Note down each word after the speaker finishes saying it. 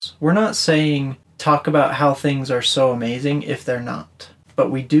We're not saying talk about how things are so amazing if they're not. But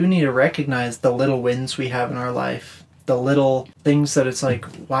we do need to recognize the little wins we have in our life. The little things that it's like,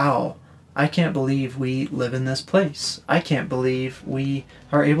 wow, I can't believe we live in this place. I can't believe we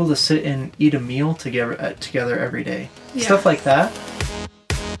are able to sit and eat a meal together every day. Yeah. Stuff like that.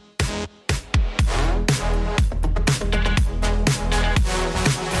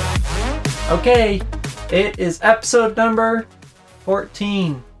 Okay, it is episode number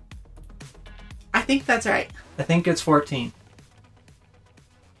 14. I think that's right. I think it's 14.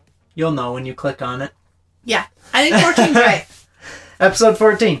 You'll know when you click on it. Yeah, I think 14's right. Episode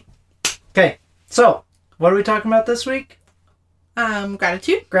 14. Okay, so what are we talking about this week?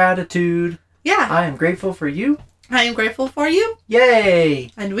 Gratitude. Gratitude. Yeah. I am grateful for you. I am grateful for you.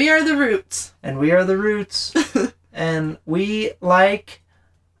 Yay! And we are the Roots. And we are the Roots. And we like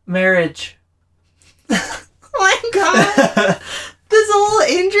marriage. Oh my god! This whole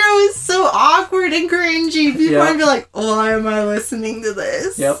intro is so awkward and cringy. People might be like, why am I listening to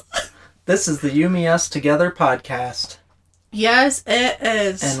this? Yep. This is the You, Me, Us Together podcast. Yes, it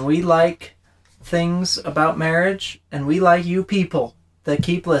is. And we like things about marriage, and we like you people that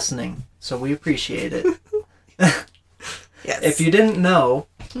keep listening. So we appreciate it. Yes. If you didn't know,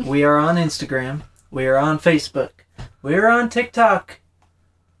 we are on Instagram, we are on Facebook, we are on TikTok,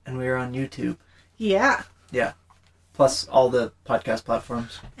 and we are on YouTube. Yeah. Yeah. Plus all the podcast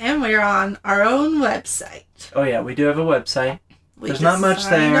platforms. And we're on our own website. Oh yeah, we do have a website. There's not much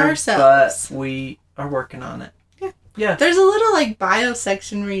there, but we are working on it. Yeah. Yeah. There's a little bio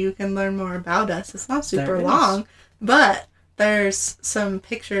section where you can learn more about us. It's not super long, but there's some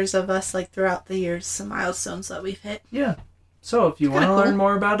pictures of us throughout the years, some milestones that we've hit. Yeah. So if you want to learn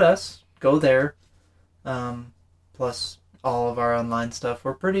more about us, go there. Plus all of our online stuff.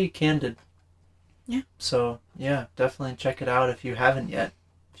 We're pretty candid. Yeah. So, yeah, definitely check it out if you haven't yet.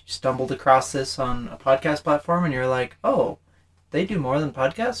 If you stumbled across this on a podcast platform and you're like, oh, they do more than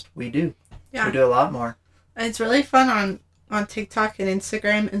podcast? We do. Yeah. We do a lot more. It's really fun on TikTok and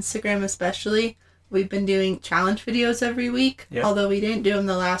Instagram especially. We've been doing challenge videos every week, although we didn't do them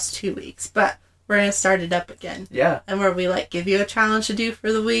the last 2 weeks, but we're going to start it up again. Yeah. And where we give you a challenge to do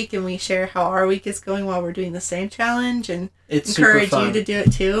for the week and we share how our week is going while we're doing the same challenge and it's encourage you to do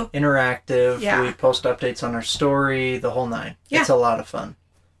it too. Interactive. Yeah. We post updates on our story, the whole nine. Yeah. It's a lot of fun.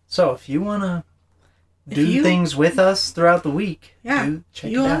 So if you want to do things with us throughout the week, check it out.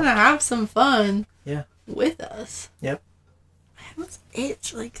 You want to have some fun with us. Yep. I have this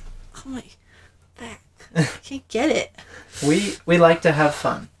itch, oh my back. I can't get it. We like to have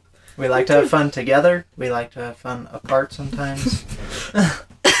fun. We like to have fun together. We like to have fun apart sometimes.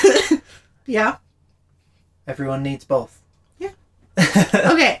 Yeah. Everyone needs both. Yeah.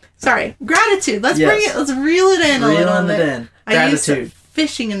 Okay, sorry. Gratitude. Let's bring it. Let's reel it in a little bit. Gratitude. I used a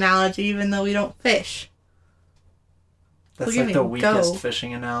fishing analogy, even though we don't fish. That's the weakest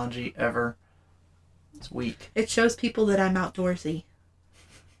fishing analogy ever. It's weak. It shows people that I'm outdoorsy.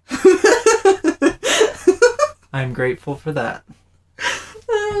 I'm grateful for that.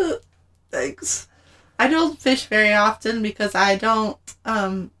 Thanks. I don't fish very often because I don't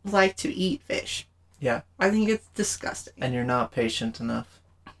like to eat fish. Yeah. I think it's disgusting. And you're not patient enough.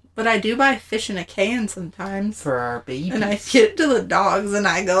 But I do buy fish in a can sometimes. For our babies. And I get to the dogs and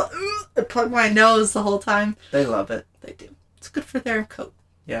I go, I plug my nose the whole time. They love it. They do. It's good for their coat.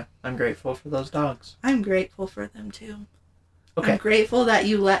 Yeah. I'm grateful for those dogs. I'm grateful for them too. Okay. I'm grateful that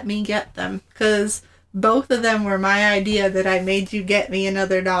you let me get them. Because both of them were my idea that I made you get me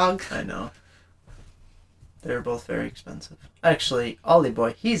another dog. I know. They're both very expensive. Actually, Ollie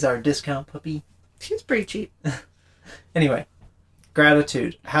Boy, he's our discount puppy. She's pretty cheap. Anyway,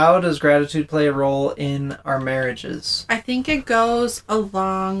 gratitude. How does gratitude play a role in our marriages? I think it goes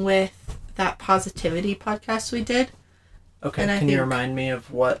along with that positivity podcast we did. Okay, can you remind me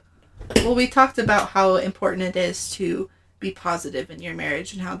of what? Well, we talked about how important it is to be positive in your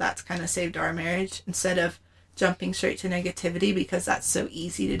marriage and how that's kind of saved our marriage instead of jumping straight to negativity because that's so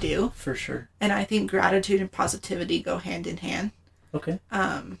easy to do. For sure. And I think gratitude and positivity go hand in hand. Okay.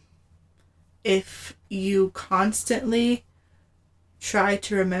 If you constantly try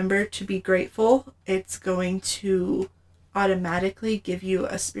to remember to be grateful, it's going to automatically give you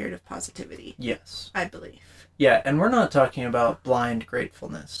a spirit of positivity. Yes. I believe. Yeah, and we're not talking about blind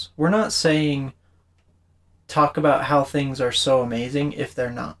gratefulness. We're not saying talk about how things are so amazing if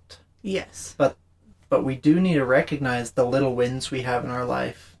they're not. Yes. But we do need to recognize the little wins we have in our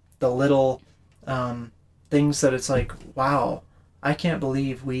life. The little things that it's like, wow, I can't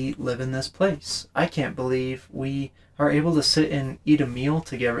believe we live in this place. I can't believe we are able to sit and eat a meal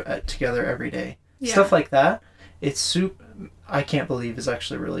together every day. Yeah. Stuff like that. I can't believe is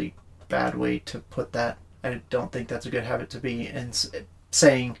actually a really bad way to put that. I don't think that's a good habit to be in,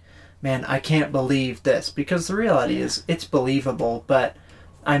 saying, man, I can't believe this, because the reality is it's believable, but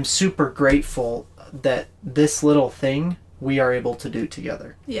I'm super grateful that this little thing we are able to do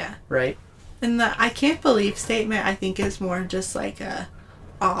together. Yeah. Right? And the I can't believe statement, I think, is more just like a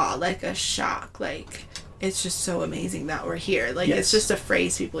awe, like a shock, like it's just so amazing that we're here. Like, it's just a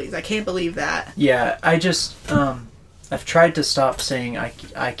phrase people use. I can't believe that. Yeah, I just I've tried to stop saying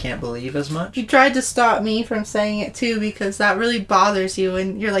I can't believe as much. You tried to stop me from saying it too, because that really bothers you,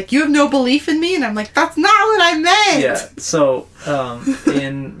 and you're like, you have no belief in me, and I'm like, that's not what I meant. Yeah. So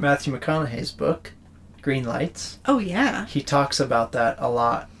in Matthew McConaughey's book, Green Lights. Oh yeah. He talks about that a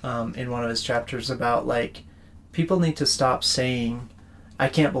lot in one of his chapters, about like people need to stop saying I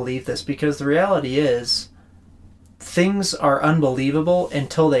can't believe this, because the reality is things are unbelievable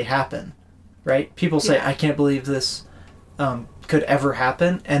until they happen. Right? People say I can't believe this could ever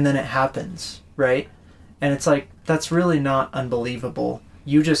happen, and then it happens, right? And it's like, that's really not unbelievable.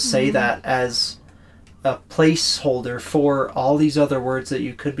 You just say that as a placeholder for all these other words that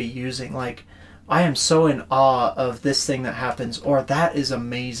you could be using, like, I am so in awe of this thing that happens, or that is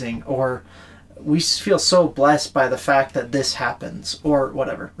amazing, or we feel so blessed by the fact that this happens, or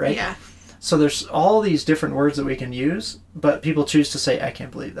whatever, right? Yeah. So there's all these different words that we can use, but people choose to say, I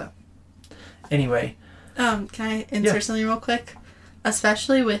can't believe that. Anyway. Can I insert something real quick?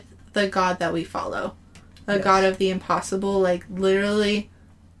 Especially with the God that we follow. The God of the impossible. Like, literally,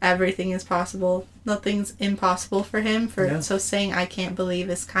 everything is possible. Nothing's impossible for him. So saying I can't believe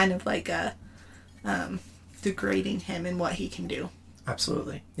is kind of like a degrading him and what he can do.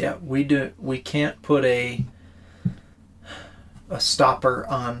 Absolutely. Yeah, we can't put a stopper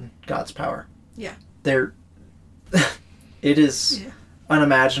on God's power. Yeah. It is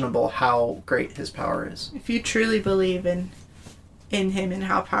unimaginable how great his power is. If you truly believe in him and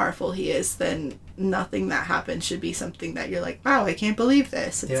how powerful he is, then nothing that happens should be something that you're like, wow, I can't believe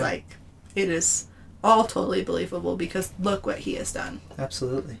this. It's like, it is all totally believable, because look what he has done.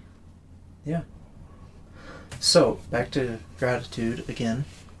 Absolutely. Yeah. So, back to gratitude again.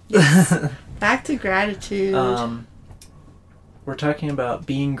 Yes. Back to gratitude. We're talking about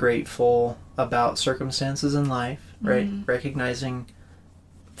being grateful about circumstances in life, right? Recognizing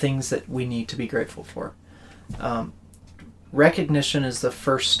things that we need to be grateful for. Recognition is the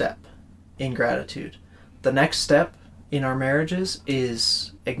first step in gratitude. The next step in our marriages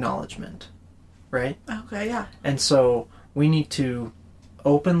is acknowledgement, right? Okay, yeah. And so we need to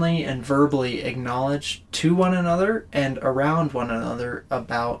openly and verbally acknowledge to one another and around one another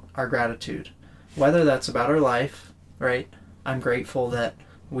about our gratitude. Whether that's about our life, right? I'm grateful that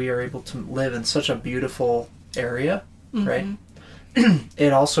we are able to live in such a beautiful area, right?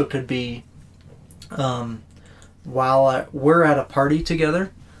 It also could be while we're at a party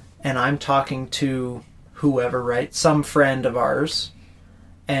together and I'm talking to whoever, right? Some friend of ours,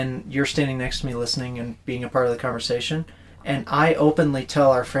 and you're standing next to me listening and being a part of the conversation, and I openly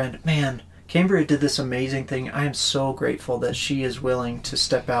tell our friend, man, Cambria did this amazing thing. I am so grateful that she is willing to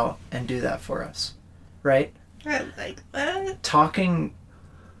step out and do that for us, right? I like that. Talking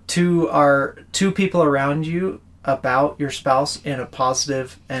to two people around you about your spouse in a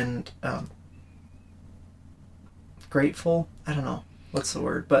positive and grateful, I don't know what's the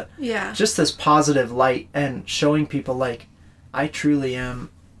word, but just this positive light, and showing people like, I truly am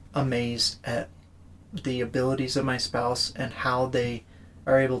amazed at the abilities of my spouse and how they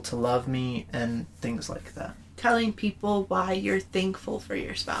are able to love me and things like that. Telling people why you're thankful for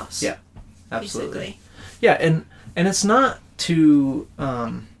your spouse. Yeah, absolutely. Basically. Yeah, and it's not to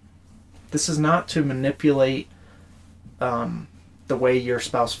this is not to manipulate the way your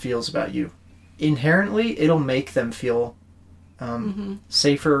spouse feels about you. Inherently, it'll make them feel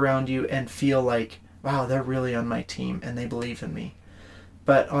safer around you and feel like, wow, they're really on my team and they believe in me.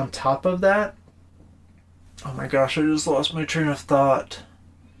 But on top of that, oh my gosh, I just lost my train of thought.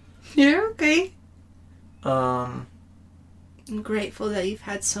 You're okay. I'm grateful that you've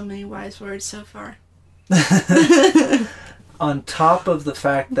had so many wise words so far. On top of the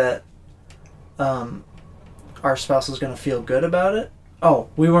fact that our spouse is going to feel good about it. Oh,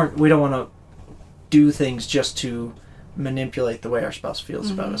 we don't want to do things just to manipulate the way our spouse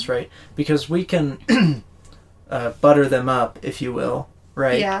feels about us, right? Because we can butter them up, if you will,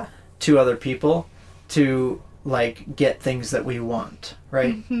 right? Yeah. To other people to like get things that we want,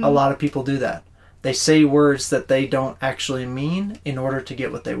 right? A lot of people do that. They say words that they don't actually mean in order to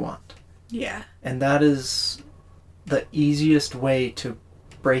get what they want. Yeah. And that is the easiest way to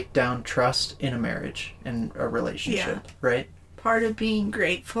break down trust in a marriage and a relationship, right? Part of being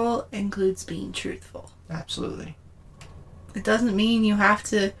grateful includes being truthful. Absolutely. It doesn't mean you have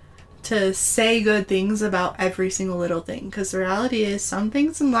to say good things about every single little thing, because the reality is some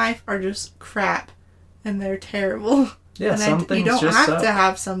things in life are just crap and they're terrible. Yeah, and some things you don't just have suck. to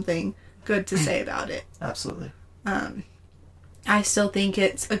have something good to say about it. Absolutely. I still think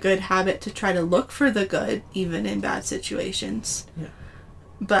it's a good habit to try to look for the good even in bad situations. Yeah.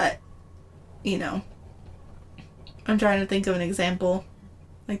 But, you know, I'm trying to think of an example.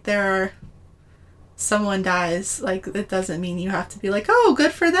 Like, someone dies, like, it doesn't mean you have to be like, oh,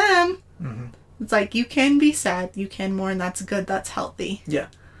 good for them. Mm-hmm. It's like, you can be sad, you can mourn, that's good, that's healthy. Yeah.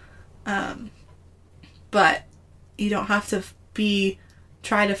 But you don't have to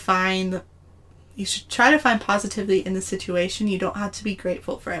you should try to find positivity in the situation. You don't have to be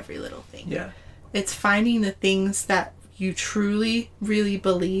grateful for every little thing. Yeah. It's finding the things that you truly, really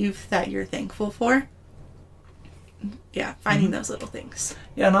believe that you're thankful for. Yeah, finding those little things.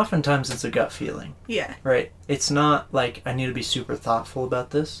 Yeah, and oftentimes it's a gut feeling. Yeah. Right? It's not like I need to be super thoughtful about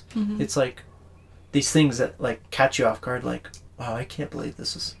this. Mm-hmm. It's like these things that like catch you off guard, like, wow, I can't believe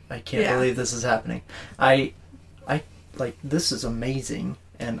this is happening. I like, this is amazing,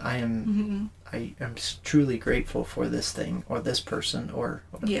 and I am truly grateful for this thing or this person or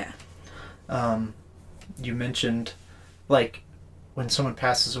whatever. Yeah. You mentioned, like, when someone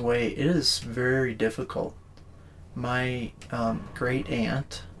passes away, it is very difficult. My great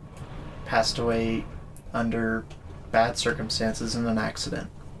aunt passed away under bad circumstances in an accident,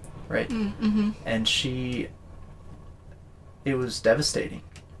 right? Mm-hmm. And it was devastating,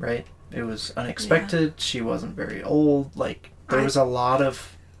 right? It was unexpected. Yeah. She wasn't very old. Like, there was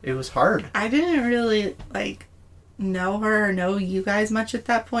it was hard. I didn't really, like, know her or know you guys much at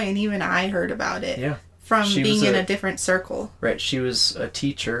that point, and even I heard about it. Yeah. From being in a different circle. Right. She was a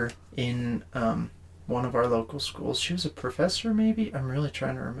teacher in one of our local schools. She was a professor, maybe? I'm really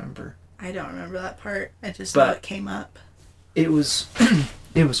trying to remember. I don't remember that part. I just know it came up. It was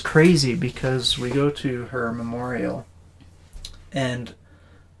it was crazy because we go to her memorial, and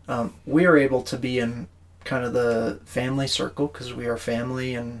we are able to be in kind of the family circle because we are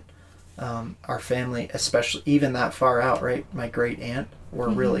family, and our family, especially even that far out, right? My great aunt, we're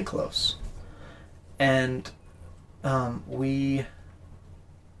really close. And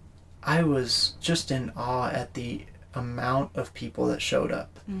I was just in awe at the amount of people that showed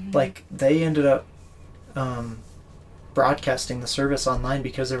up. Mm-hmm. Like, they ended up broadcasting the service online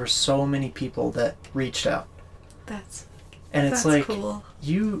because there were so many people that reached out. That's like, cool.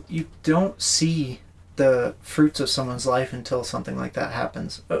 You don't see the fruits of someone's life until something like that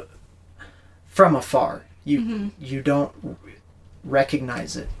happens. From afar. You don't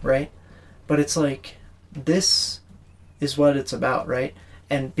recognize it, right? But it's like, this is what it's about, right?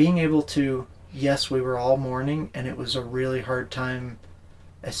 And being able to, yes, we were all mourning, and it was a really hard time,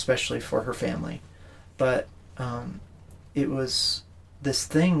 especially for her family. But it was this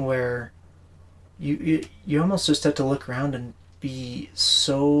thing where you almost just have to look around and be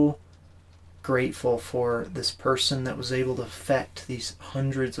so grateful for this person that was able to affect these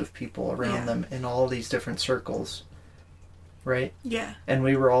hundreds of people around them in all these different circles. Right? Yeah. And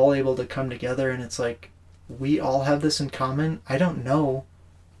we were all able to come together, and it's like, we all have this in common. I don't know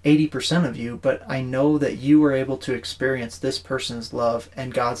 80% of you, but I know that you were able to experience this person's love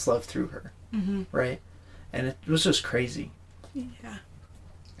and God's love through her. Mm-hmm. Right? And it was just crazy. Yeah.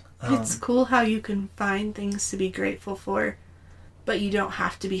 It's cool how you can find things to be grateful for, but you don't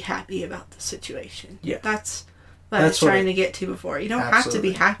have to be happy about the situation. Yeah. That's what I was trying to get to before. You don't have to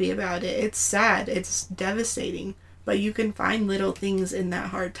be happy about it. It's sad. It's devastating. But you can find little things in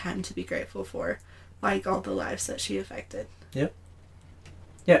that hard time to be grateful for, like all the lives that she affected. Yep.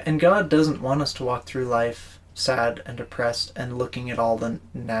 Yeah, and God doesn't want us to walk through life sad and depressed and looking at all the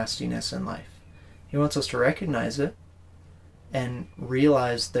nastiness in life. He wants us to recognize it and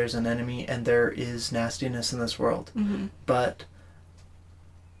realize there's an enemy and there is nastiness in this world. Mm-hmm. But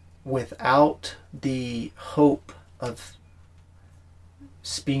without the hope of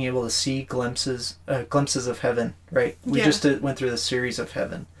being able to see glimpses of heaven, right? We just went through the series of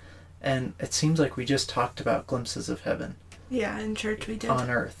heaven, and it seems like we just talked about glimpses of heaven. Yeah, in church we did. On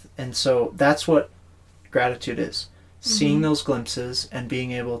earth. And so that's what gratitude is. Seeing those glimpses and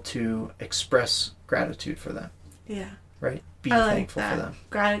being able to express gratitude for them. Yeah. Right? Be thankful for them.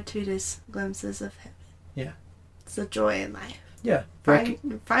 Gratitude is glimpses of heaven. Yeah. It's the joy in life. Yeah.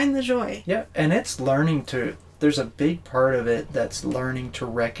 Find the joy. Yeah, and it's learning to... There's a big part of it that's learning to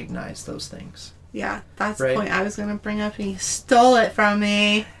recognize those things. Yeah, that's the point I was going to bring up, and you stole it from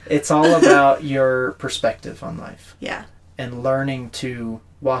me. It's all about your perspective on life. Yeah. And learning to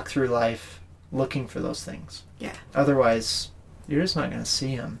walk through life looking for those things. Yeah. Otherwise, you're just not going to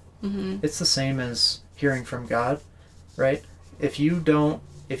see them. Mm-hmm. It's the same as hearing from God, right? If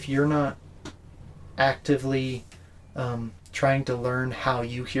you're not actively trying to learn how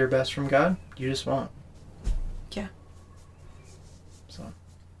you hear best from God, you just won't. Yeah. So.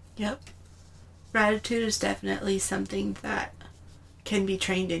 Yep. Gratitude is definitely something that can be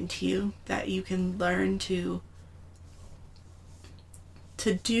trained into you, that you can learn to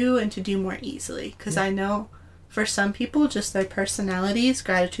do and to do more easily. Because I know for some people, just their personalities,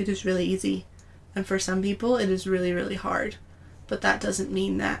 gratitude is really easy. And for some people, it is really, really hard. But that doesn't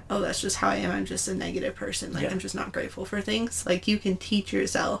mean that, oh, that's just how I am. I'm just a negative person. Like, I'm just not grateful for things. Like, you can teach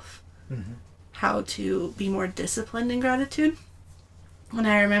yourself how to be more disciplined in gratitude. And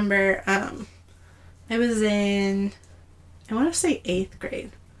I remember I was in, I want to say 8th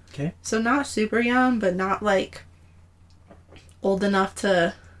grade. Okay. So not super young, but not, like, old enough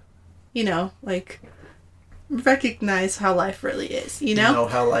to, you know, like, recognize how life really is, you know? You know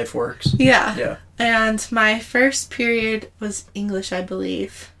how life works. Yeah. Yeah. And my first period was English, I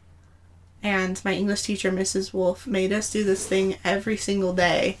believe. And my English teacher, Mrs. Wolf, made us do this thing every single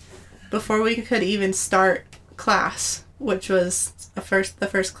day before we could even start class, which was the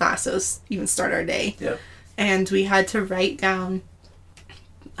first class that was even start our day. Yep. And we had to write down,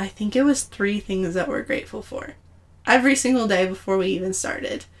 I think it was 3 things that we're grateful for every single day before we even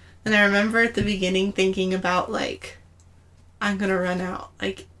started. And I remember at the beginning thinking about, like, I'm going to run out,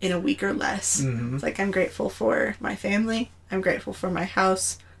 like, in a week or less. It's like, I'm grateful for my family. I'm grateful for my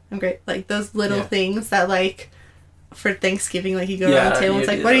house. Like, those little things that, like, for Thanksgiving, like, you go around the table, it's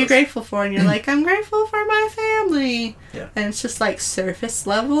like, what are you grateful for? And you're like, I'm grateful for my family. Yeah. And it's just, like, surface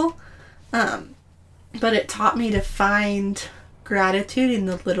level. But it taught me to find gratitude in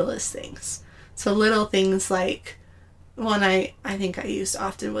the littlest things. So little things like, one I think I used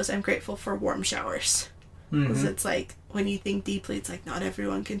often was, I'm grateful for warm showers. Because it's like, when you think deeply, it's like, not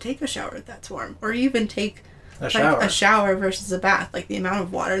everyone can take a shower that's warm. Or even take a shower versus a bath. Like, the amount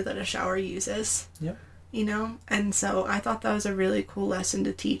of water that a shower uses. Yep. You know? And so I thought that was a really cool lesson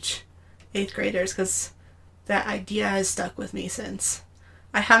to teach 8th graders, because that idea has stuck with me since.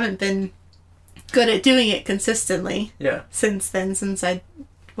 I haven't been good at doing it consistently since then, since I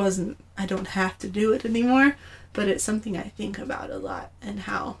don't have to do it anymore. But it's something I think about a lot, and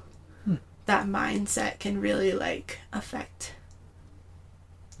how that mindset can really, like, affect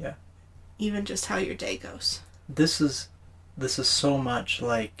even just how your day goes. This is so much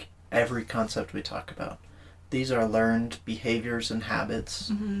like every concept we talk about. These are learned behaviors and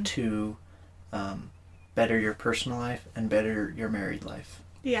habits to better your personal life and better your married life.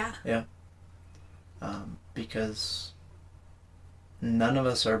 Yeah. Yeah. Because none of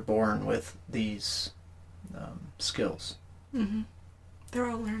us are born with these skills. They're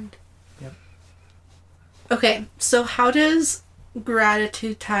all learned. Yep. Okay, so how does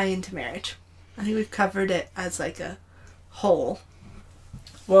gratitude tie into marriage? I think we've covered it as, like, a whole.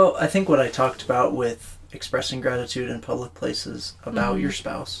 Well, I think what I talked about with expressing gratitude in public places about your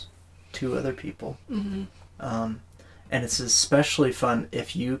spouse to other people, and it's especially fun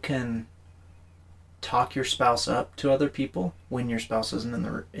if you can talk your spouse up to other people when your spouse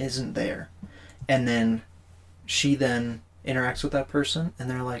isn't there, and then she then interacts with that person, and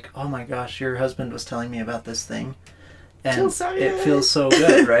they're like, oh my gosh, your husband was telling me about this thing, and it feels so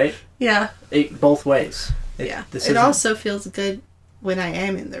good, right? Yeah. Both ways. It also feels good when I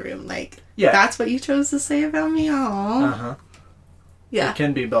am in the room, like, that's what you chose to say about me? Aww. Yeah. It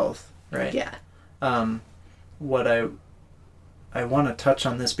can be both, right? Yeah. What I want to touch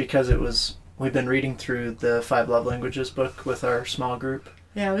on this because we've been reading through the 5 Love Languages book with our small group.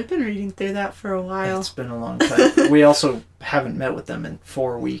 Yeah, we've been reading through that for a while. It's been a long time. We also haven't met with them in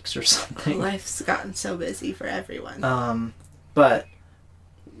 4 weeks or something. Life's gotten so busy for everyone. But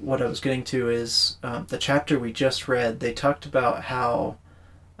what I was getting to is the chapter we just read, they talked about how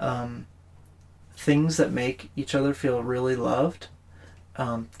things that make each other feel really loved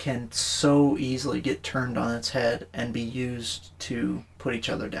can so easily get turned on its head and be used to put each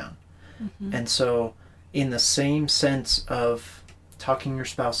other down. And so in the same sense of talking your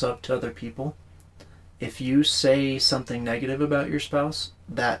spouse up to other people, if you say something negative about your spouse,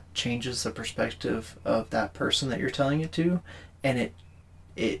 that changes the perspective of that person that you're telling it to, and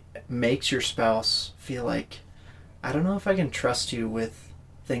it makes your spouse feel like, I don't know if I can trust you with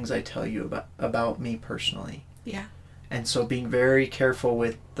things I tell you about me personally. Yeah. And so being very careful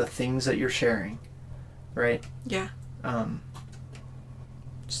with the things that you're sharing, right? Yeah.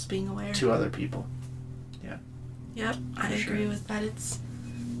 Just being aware. To other people. Yeah. Yep, I agree with that. It's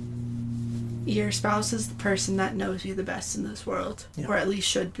your spouse is the person that knows you the best in this world, or at least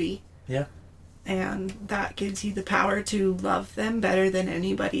should be. Yeah. And that gives you the power to love them better than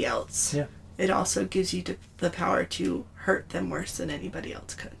anybody else. Yeah. it also gives you the power to hurt them worse than anybody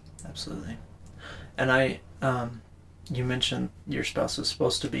else could. Absolutely. And you mentioned your spouse is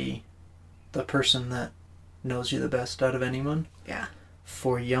supposed to be the person that knows you the best out of anyone. Yeah.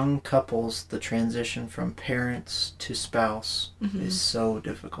 For young couples, the transition from parents to spouse is so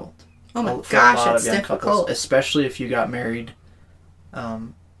difficult. Oh my gosh, it's difficult. Couples, especially if you got married,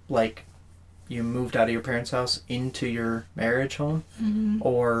 like you moved out of your parents' house into your marriage home,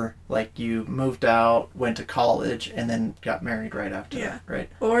 or like you moved out, went to college, and then got married right after that, right?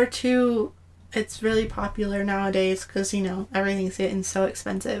 Or it's really popular nowadays because, everything's getting so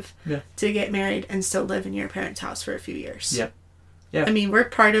expensive to get married and still live in your parents' house for a few years. Yep. Yeah. I mean, we're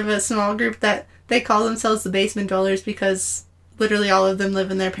part of a small group that they call themselves the basement dwellers because literally all of them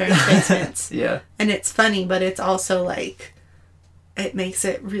live in their parents' basements. Yeah. And it's funny, but it's also like, it makes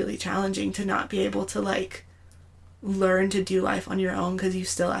it really challenging to not be able to like learn to do life on your own because you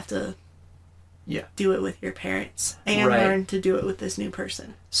still have to do it with your parents and learn to do it with this new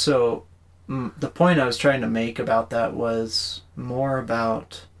person. So the point I was trying to make about that was more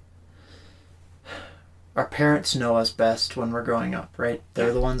about our parents know us best when we're growing up, right?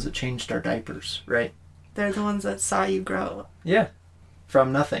 They're the ones that changed our diapers, right? They're the ones that saw you grow. Yeah.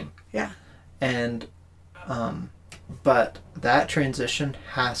 From nothing. Yeah. And, but that transition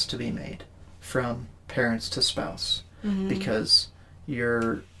has to be made from parents to spouse because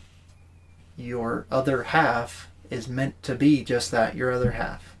your other half is meant to be just that, your other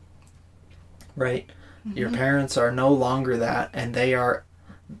half, right? Your parents are no longer that, and they are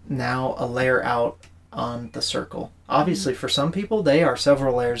now a layer out on the circle. Obviously, for some people, they are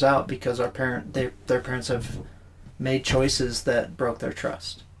several layers out because their parents have made choices that broke their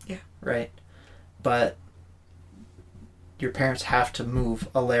trust. Yeah. Right? But your parents have to move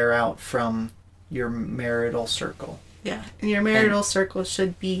a layer out from your marital circle. Yeah. And your marital circle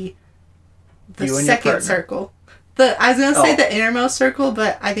should be the second circle. I was going to say the innermost circle,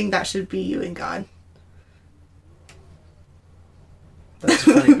 but I think that should be you and God. That's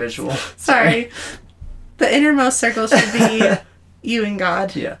a funny visual. Sorry. The innermost circle should be you and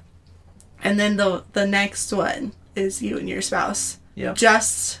God. Yeah. And then the next one is you and your spouse. Yeah.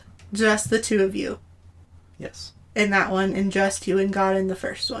 Just the two of you. Yes. In that one, and just you and God in the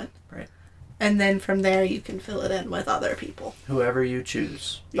first one. Right. And then from there you can fill it in with other people. Whoever you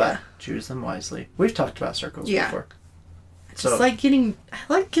choose. But choose them wisely. We've talked about circles before. I like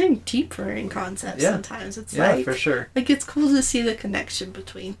getting deeper in concepts sometimes. It's for sure. Like it's cool to see the connection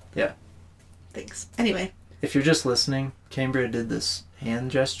between things. Anyway. If you're just listening, Cambria did this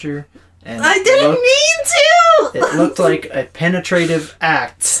hand gesture and I didn't mean to! It looked like a penetrative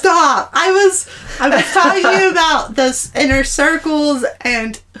act. Stop! I was talking about those inner circles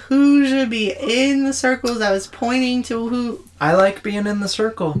and who should be in the circles. I was pointing to who. I like being in the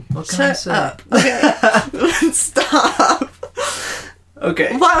circle. What can I say? Up. Okay. Stop.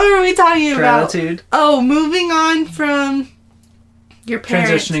 Okay. What were we talking about? Gratitude. Oh, moving on from your parents.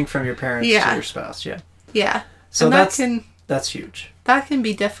 Transitioning from your parents to your spouse, Yeah. So that's huge. That can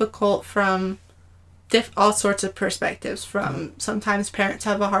be difficult from all sorts of perspectives. From sometimes parents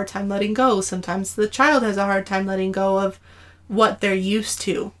have a hard time letting go. Sometimes the child has a hard time letting go of what they're used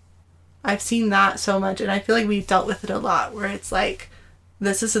to. I've seen that so much, and I feel like we've dealt with it a lot, where it's like,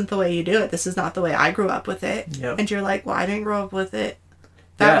 this isn't the way you do it. This is not the way I grew up with it. Yep. And you're like, well, I didn't grow up with it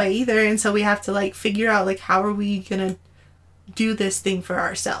that way either. And so we have to like figure out like, how are we going to do this thing for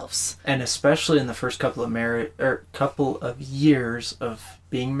ourselves? And especially in the first couple of years of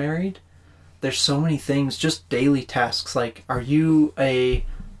being married, there's so many things, just daily tasks. Like, are you a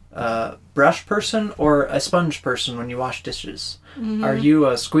brush person or a sponge person when you wash dishes? Mm-hmm. Are you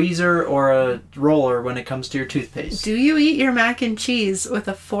a squeezer or a roller when it comes to your toothpaste? Do you eat your mac and cheese with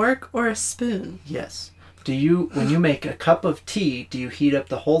a fork or a spoon? Yes. When you make a cup of tea, do you heat up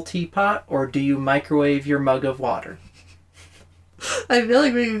the whole teapot or do you microwave your mug of water? I feel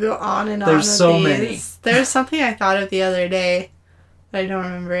like we could go on and on. There's so many. There's something I thought of the other day, but I don't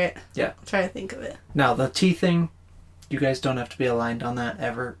remember it. Yeah. I'll try to think of it. Now, the tea thing, you guys don't have to be aligned on that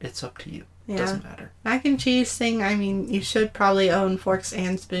ever. It's up to you. Yeah. It doesn't matter. Mac and cheese thing, I mean, you should probably own forks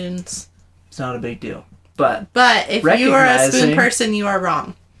and spoons. It's not a big deal. But if you are a spoon person, you are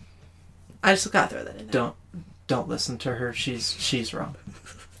wrong. I just gotta throw that in there. Don't listen to her. She's wrong.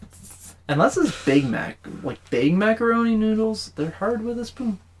 Unless it's Big Mac. Like big macaroni noodles, they're hard with a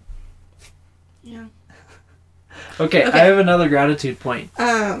spoon. Yeah. Okay, I have another gratitude point.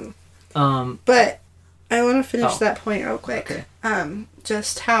 But I want to finish that point real quick. Okay.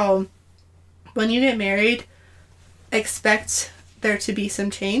 Just how when you get married, expect there to be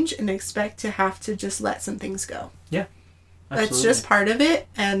some change and expect to have to just let some things go. Yeah. That's just part of it,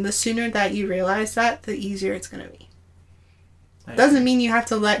 and the sooner that you realize that, the easier it's going to be. Doesn't mean you have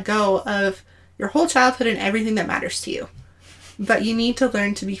to let go of your whole childhood and everything that matters to you. But you need to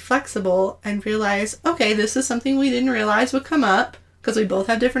learn to be flexible and realize, okay, this is something we didn't realize would come up because we both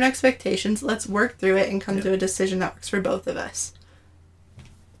have different expectations. Let's work through it and come to a decision that works for both of us.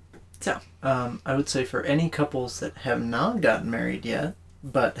 So. I would say for any couples that have not gotten married yet,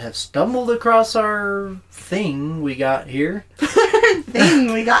 but have stumbled across our thing we got here.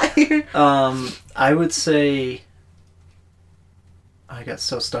 I would say... I got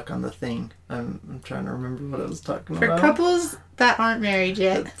so stuck on the thing. I'm trying to remember what I was talking about. For couples that aren't married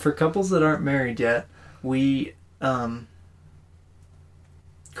yet. For couples that aren't married yet, we...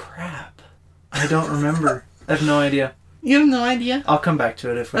 crap. I don't remember. I have no idea. You have no idea? I'll come back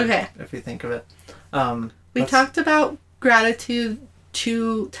to it if we think of it. We talked about gratitude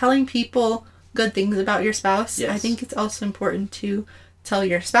to telling people good things about your spouse. Yes. I think it's also important to tell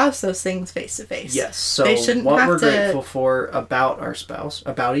your spouse those things face to face. Yes. So what we're grateful for about our spouse,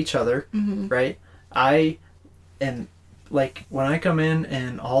 about each other, right? I am, like, when I come in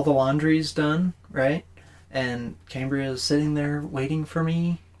and all the laundry's done, right? And Cambria is sitting there waiting for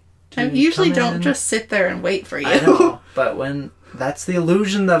me. I usually don't just sit there and wait for you. I know, but that's the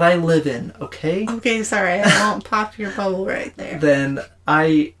illusion that I live in, okay? Okay, sorry, I won't pop your bubble right there. Then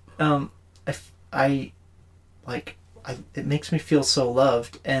it makes me feel so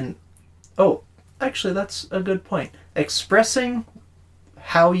loved. And, actually, that's a good point. Expressing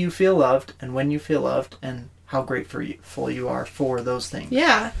how you feel loved and when you feel loved and how grateful you are for those things.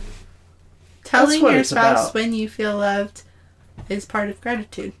 Yeah. Telling your spouse when you feel loved is part of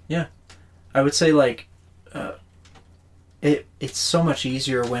gratitude. Yeah. I would say, like, it's so much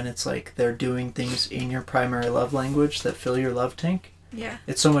easier when it's like they're doing things in your primary love language that fill your love tank. Yeah.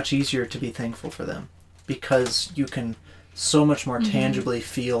 It's so much easier to be thankful for them because you can so much more tangibly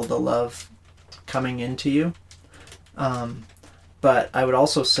feel the love coming into you. But I would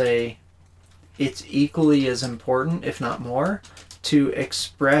also say it's equally as important, if not more, to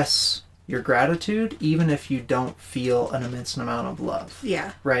express your gratitude even if you don't feel an immense amount of love.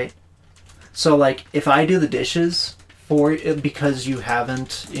 Yeah. Right? So, like, if I do the dishes because you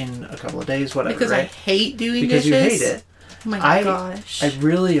haven't in a couple of days, whatever, because right? I hate doing because dishes. Because you hate it. Oh my gosh. I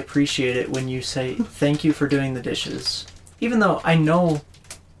really appreciate it when you say, thank you for doing the dishes. Even though I know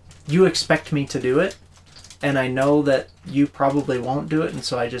you expect me to do it, and I know that you probably won't do it, and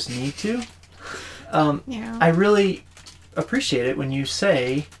so I just need to. I really appreciate it when you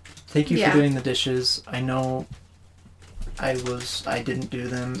say, thank you for doing the dishes. I know I didn't do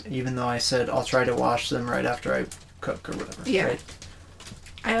them, even though I said I'll try to wash them right after I cook or whatever. Yeah. Right?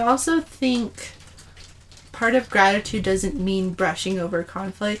 I also think part of gratitude doesn't mean brushing over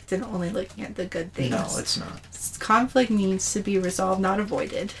conflict and only looking at the good things. No, it's not. Conflict needs to be resolved, not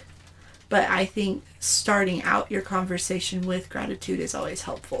avoided. But I think starting out your conversation with gratitude is always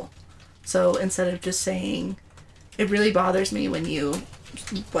helpful. So instead of just saying, it really bothers me when you,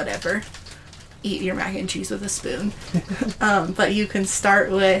 whatever, eat your mac and cheese with a spoon. But you can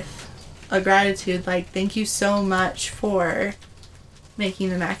start with a gratitude like, thank you so much for making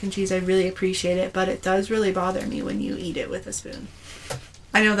the mac and cheese. I really appreciate it, but it does really bother me when you eat it with a spoon.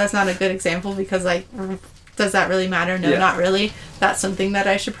 I know that's not a good example because, like, does that really matter? No, not really. That's something that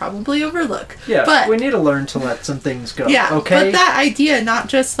I should probably overlook. Yeah, but we need to learn to let some things go. Yeah, okay? But that idea, not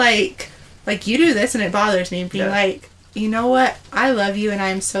just like you do this and it bothers me, being like, you know what? I love you and I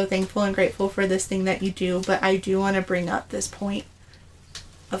am so thankful and grateful for this thing that you do, but I do want to bring up this point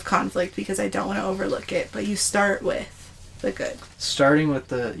of conflict because I don't want to overlook it. But you start with the good. Starting with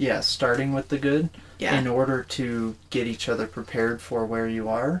the good in order to get each other prepared for where you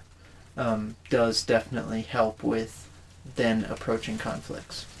are does definitely help with then approaching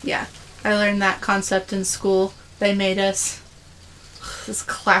conflicts. Yeah. I learned that concept in school. They made us this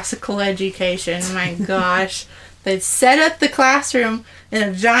classical education. My gosh. They'd set up the classroom in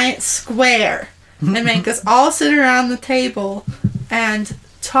a giant square and make us all sit around the table and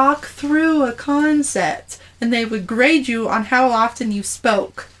talk through a concept. And they would grade you on how often you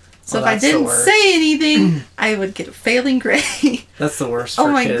spoke. So if I didn't say anything, I would get a failing grade. That's the worst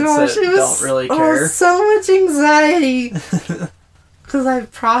for kids that don't really care. Oh, so much anxiety. Because I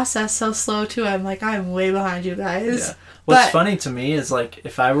process so slow too. I'm like, I'm way behind you guys. Yeah. What's funny to me is, like,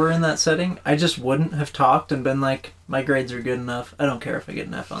 if I were in that setting, I just wouldn't have talked and been like, my grades are good enough. I don't care if I get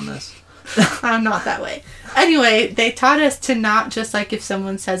an F on this. I'm not that way. Anyway, they taught us to not just, like, if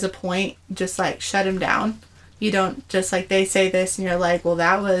someone says a point, just, like, shut him down. You don't just, like, they say this and you're like, well,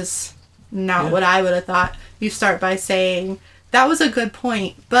 that was not what I would have thought. You start by saying, that was a good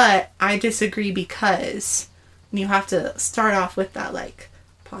point, but I disagree because And you have to start off with that, like,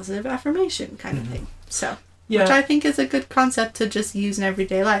 positive affirmation kind of thing. So, yeah. Which I think is a good concept to just use in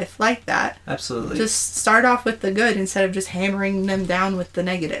everyday life, like that. Absolutely. Just start off with the good instead of just hammering them down with the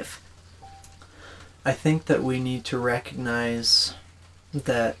negative. I think that we need to recognize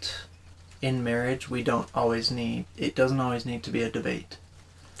that in marriage, it doesn't always need to be a debate.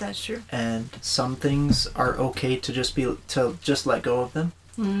 That's true. And some things are okay to just let go of them.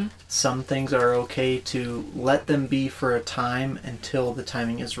 Mm-hmm. Some things are okay to let them be for a time until the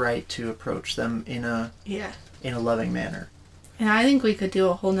timing is right to approach them in a loving manner. And I think we could do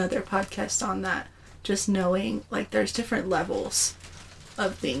a whole nother podcast on that. Just knowing, like, there's different levels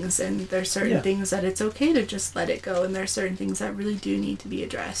of things, and there's certain things that it's okay to just let it go, and there's certain things that really do need to be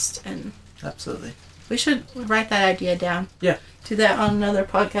addressed. And absolutely, we should write that idea down. Yeah, do that on another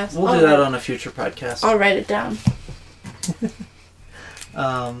podcast. We'll do that on a future podcast. I'll write it down.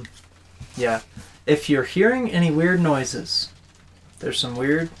 Yeah, if you're hearing any weird noises, there's some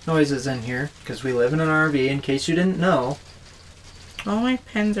weird noises in here because we live in an RV. In case you didn't know, all my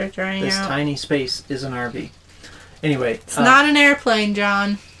pens are drying out. This tiny space is an RV. Anyway, it's not an airplane,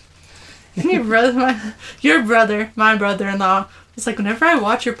 John. Your brother, my brother-in-law, it's like whenever I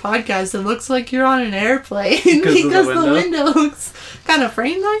watch your podcast, it looks like you're on an airplane because the window looks kind of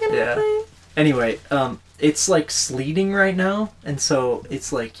framed like an airplane. Anyway, it's like sleeting right now, and so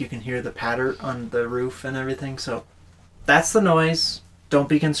it's like you can hear the patter on the roof and everything. So that's the noise. Don't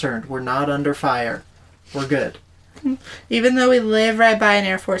be concerned. We're not under fire. We're good. Even though we live right by an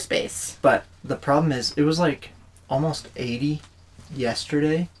Air Force base. But the problem is, it was like almost 80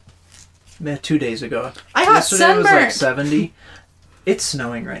 yesterday. 2 days ago. I got sunburned. Yesterday was like 70. It's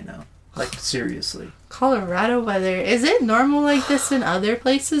snowing right now. Like, seriously. Colorado weather. Is it normal like this in other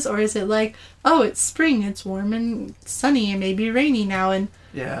places? Or is it like, oh, it's spring, it's warm and sunny and maybe rainy now, and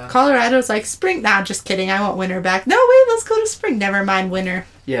Colorado's like spring? Nah, just kidding. I want winter back. No, wait, let's go to spring. Never mind winter.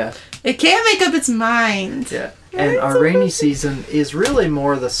 Yeah. It can't make up its mind. Yeah. And our rainy season is really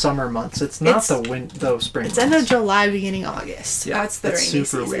more the summer months. It's not the spring months. It's end of July, beginning August. Yeah, that's the rainy season. It's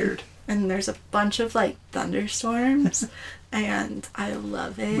super weird. And there's a bunch of, like, thunderstorms, and I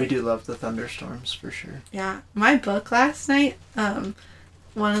love it. We do love the thunderstorms, for sure. Yeah. My book last night,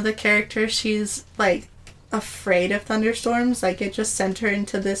 one of the characters, she's, like, afraid of thunderstorms. Like, it just sent her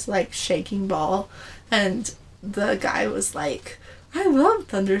into this, like, shaking ball, and the guy was like, I love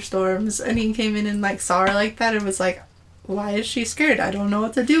thunderstorms, and he came in and, like, saw her like that and was like, why is she scared? I don't know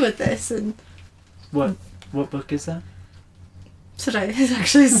what to do with this. And what book is that? Should I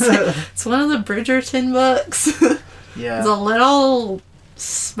actually say? It's one of the Bridgerton books. Yeah. It's a little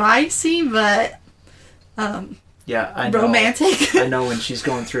spicy, but yeah, I know. Romantic. I know when she's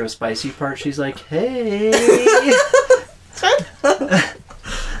going through a spicy part, she's like, hey.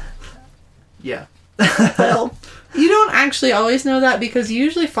 Yeah. Well, you don't actually always know that because you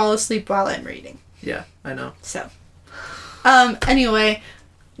usually fall asleep while I'm reading. Yeah, I know. So, anyway,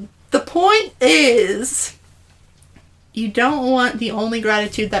 the point is, you don't want the only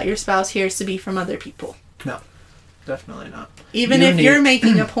gratitude that your spouse hears to be from other people. No, definitely not. Even if you're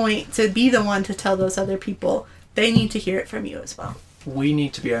making a point to be the one to tell those other people, they need to hear it from you as well. We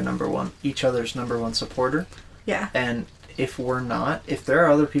need to be each other's number one supporter. Yeah. And if we're not, if there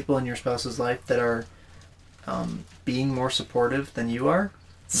are other people in your spouse's life that are being more supportive than you are,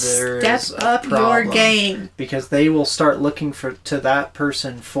 step up your game. Because they will start looking to that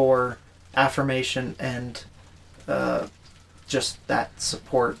person for affirmation and just that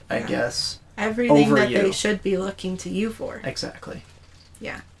support, I guess. Everything that they should be looking to you for. Exactly.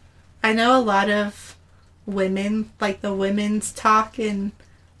 Yeah. I know a lot of women, like the women's talk in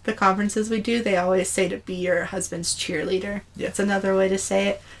the conferences we do, they always say to be your husband's cheerleader. Yeah. It's another way to say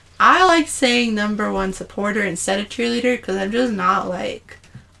it. I like saying number one supporter instead of cheerleader because I'm just not like,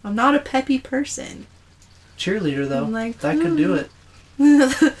 I'm not a peppy person. Cheerleader, though. Like, that could do it.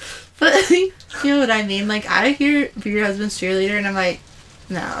 But you know what I mean? Like, I hear be your husband's cheerleader and I'm like,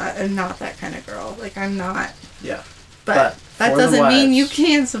 no, I'm not that kind of girl. Like, I'm not. Yeah. But that doesn't mean you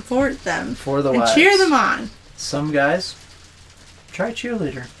can't support them. For the and wives. Cheer them on. Some guys, try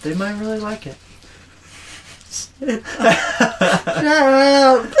cheerleader. They might really like it. Shut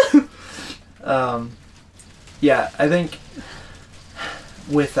up. Yeah, I think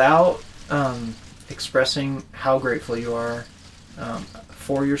without expressing how grateful you are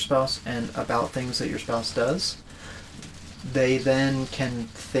for your spouse and about things that your spouse does, they then can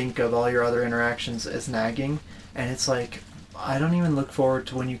think of all your other interactions as nagging, and it's like, I don't even look forward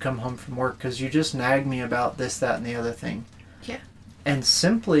to when you come home from work because you just nag me about this, that, and the other thing. Yeah. And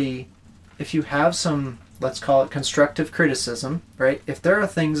simply, if you have some, let's call it constructive criticism, right? If there are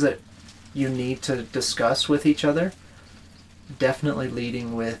things that you need to discuss with each other, definitely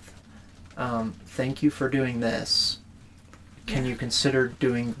leading with, thank you for doing this. Can you consider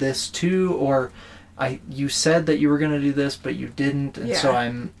doing this too? Or you said that you were going to do this, but you didn't, and so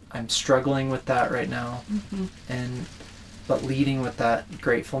I'm struggling with that right now. But leading with that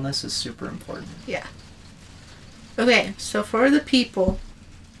gratefulness is super important. Yeah. Okay, so for the people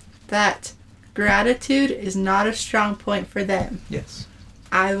that gratitude is not a strong point for them, yes,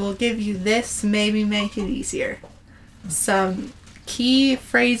 I will give you this, maybe make it easier. Some key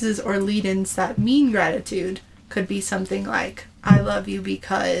phrases or lead-ins that mean gratitude could be something like, I love you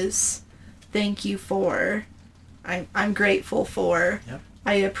because, thank you for, I'm grateful for, yep.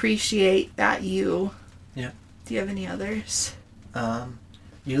 I appreciate that you. Yep. Do you have any others?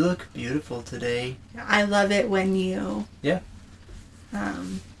 You look beautiful today. I love it when you. Yeah. Yeah.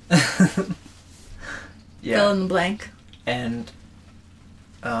 Fill in the blank. And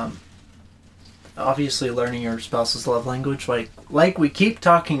obviously learning your spouse's love language, like we keep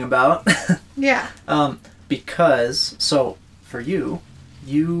talking about. Yeah. Because, so, for you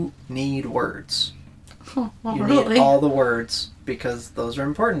need words. Oh, well, you really? need all the words because those are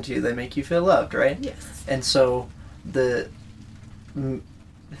important to you. They make you feel loved, right? Yes. And so the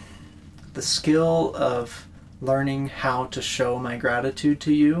skill of learning how to show my gratitude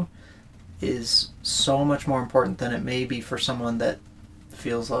to you is so much more important than it may be for someone that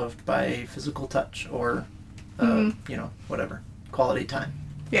feels loved by physical touch or, whatever, quality time.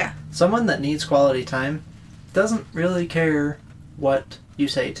 Yeah. Someone that needs quality time doesn't really care what you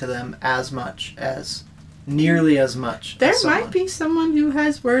say to them nearly as much. There might be someone who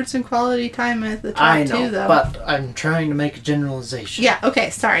has words and quality time at the top I know, too, though. but I'm trying to make a generalization. Yeah, okay,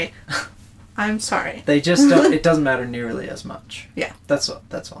 sorry. I'm sorry. They just don't, it doesn't matter nearly as much. Yeah. That's all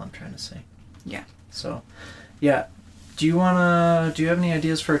I'm trying to say. Yeah. So, yeah. Do you have any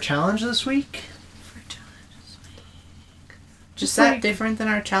ideas for a challenge this week? Is that different than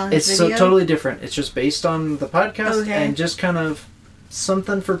our challenge video? It's so totally different. It's just based on the podcast and just kind of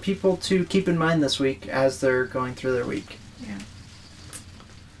something for people to keep in mind this week as they're going through their week. Yeah.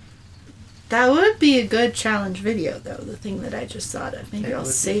 That would be a good challenge video, though, the thing that I just thought of. Maybe I'll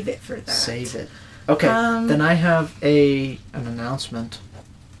save it for that. Save it. Okay, then I have an announcement.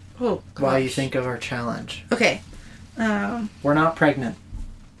 Oh, gosh. While you think of our challenge. Okay. We're not pregnant.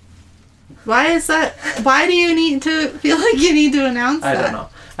 Why is that? Why do you need to feel like you need to announce that? I don't know.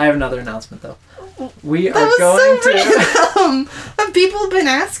 I have another announcement, though. We that are was going so random. Have people been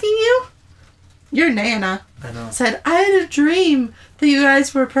asking you? Your Nana said, I had a dream that you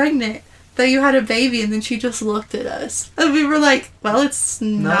guys were pregnant, that you had a baby, and then she just looked at us. And we were like, well, it's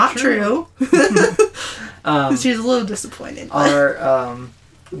not true. She was a little disappointed.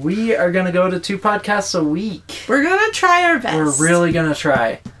 We are going to go to 2 podcasts a week. We're going to try our best. We're really going to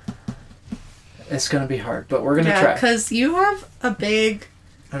try. It's going to be hard, but we're going to try. Yeah, because you have a big...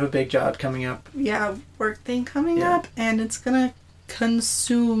 I have a big job coming up. Yeah, work thing coming up, and it's going to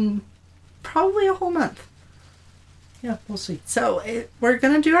consume probably a whole month. Yeah, we'll see. So, we're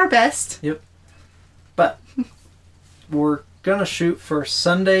going to do our best. Yep. But we're going to shoot for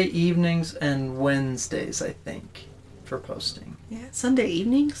Sunday evenings and Wednesdays, I think, for posting. Yeah, Sunday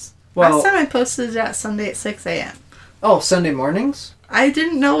evenings? Well, last time I posted at Sunday at 6 a.m. Oh, Sunday mornings? I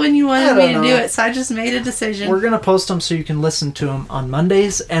didn't know when you wanted me to do it, so I just made a decision. We're going to post them so you can listen to them on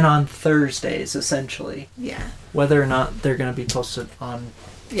Mondays and on Thursdays, essentially. Yeah. Whether or not they're going to be posted on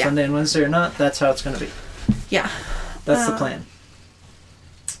Sunday and Wednesday or not, that's how it's going to be. Yeah. That's the plan.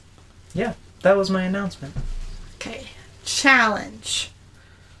 Yeah, that was my announcement. Okay. Challenge.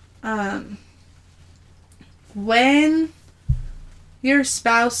 When your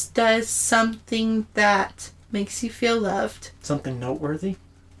spouse does something that makes you feel loved. Something noteworthy?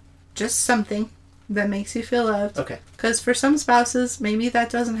 Just something that makes you feel loved. Okay. Because for some spouses, maybe that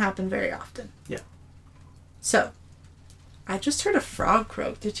doesn't happen very often. Yeah. So, I just heard a frog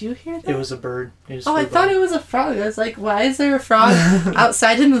croak. Did you hear that? It was a bird. I thought it was a frog. I was like, why is there a frog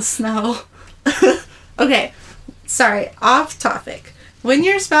outside in the snow? Okay. Sorry. Off topic. When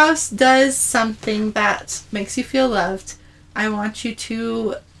your spouse does something that makes you feel loved, I want you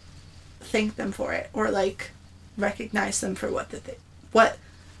to thank them for it, or recognize them for what they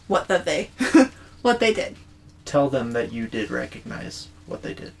did. Tell them that you did recognize what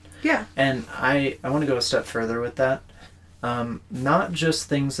they did. Yeah. And I want to go a step further with that. Not just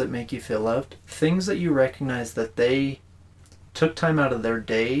things that make you feel loved, things that you recognize that they took time out of their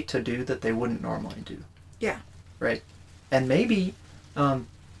day to do that they wouldn't normally do. Yeah. Right? And maybe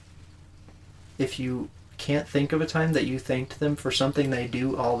if you can't think of a time that you thanked them for something they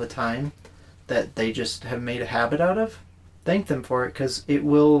do all the time that they just have made a habit out of, thank them for it, because it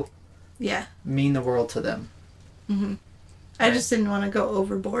will mean the world to them. Mm-hmm. I just didn't want to go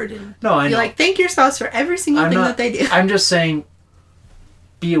overboard and I be know. like, thank your spouse for every single thing that they do. I'm just saying,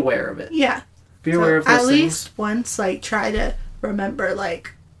 be aware of it. Yeah. Be aware of those at things. least once, like, try to remember,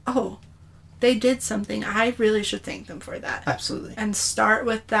 like, oh, they did something. I really should thank them for that. Absolutely. And start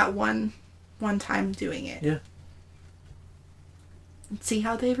with that one time doing it. Yeah. And see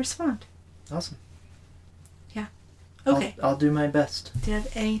how they respond. Awesome. Yeah. Okay. I'll do my best. Do you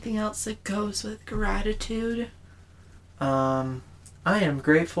have anything else that goes with gratitude? I am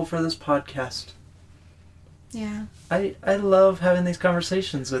grateful for this podcast. Yeah. I love having these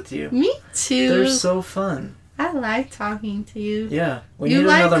conversations with you. Me too. They're so fun. I like talking to you. Yeah. We need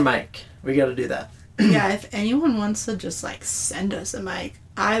another mic. We got to do that. Yeah, if anyone wants to just, like, send us a mic,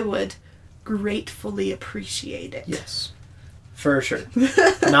 I would gratefully appreciate it. Yes. For sure.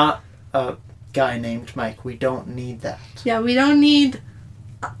 Not a guy named Mike. We don't need that. Yeah, we don't need,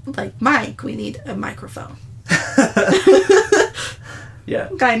 like, Mike. We need a microphone. Yeah.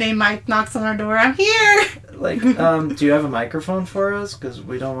 Guy named Mike knocks on our door. I'm here. Like, do you have a microphone for us? Because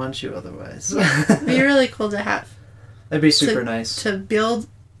we don't want you otherwise. It'd be really cool to have. It'd be super nice. To build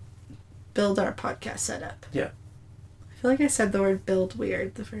our podcast setup. Yeah. I feel like I said the word build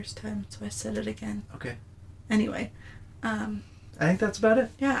weird the first time, so I said it again. Okay. Anyway. I think that's about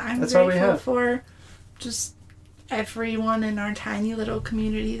it. Yeah, I'm that's all we grateful have. for just everyone in our tiny little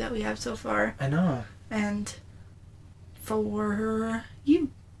community that we have so far. I know. And for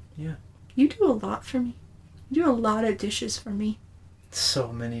you. Yeah. You do a lot for me. You do a lot of dishes for me.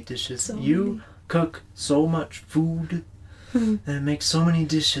 So many dishes. So you many. cook so much food and make so many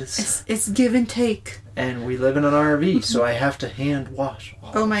dishes. It's give and take. And we live in an RV, so I have to hand wash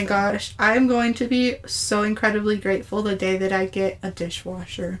all Oh my gosh. I am going to be so incredibly grateful the day that I get a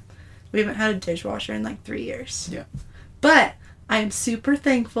dishwasher. We haven't had a dishwasher in like 3 years. Yeah. But I am super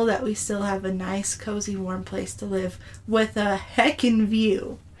thankful that we still have a nice, cozy, warm place to live with a heckin'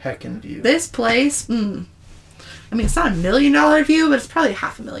 view. Heckin' view. This place, I mean, it's not $1 million view, but it's probably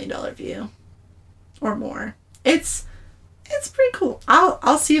 $500,000 view. Or more. It's pretty cool.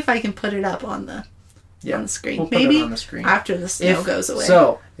 I'll see if I can put it up on the screen. We'll Maybe put it on the screen. after the snow goes away.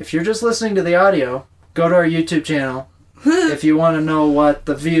 So, if you're just listening to the audio, go to our YouTube channel. If you want to know what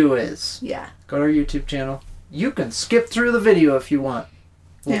the view is, go to our YouTube channel. You can skip through the video if you want.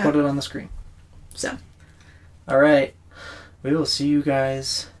 We'll put it on the screen. So. All right. We will see you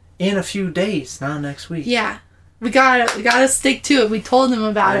guys in a few days, not next week. Yeah. We gotta stick to it. We told them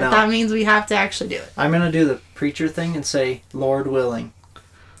about it. That means we have to actually do it. I'm going to do the preacher thing and say, Lord willing.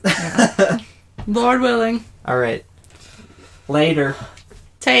 Yeah. Lord willing. All right. Later.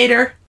 Tater.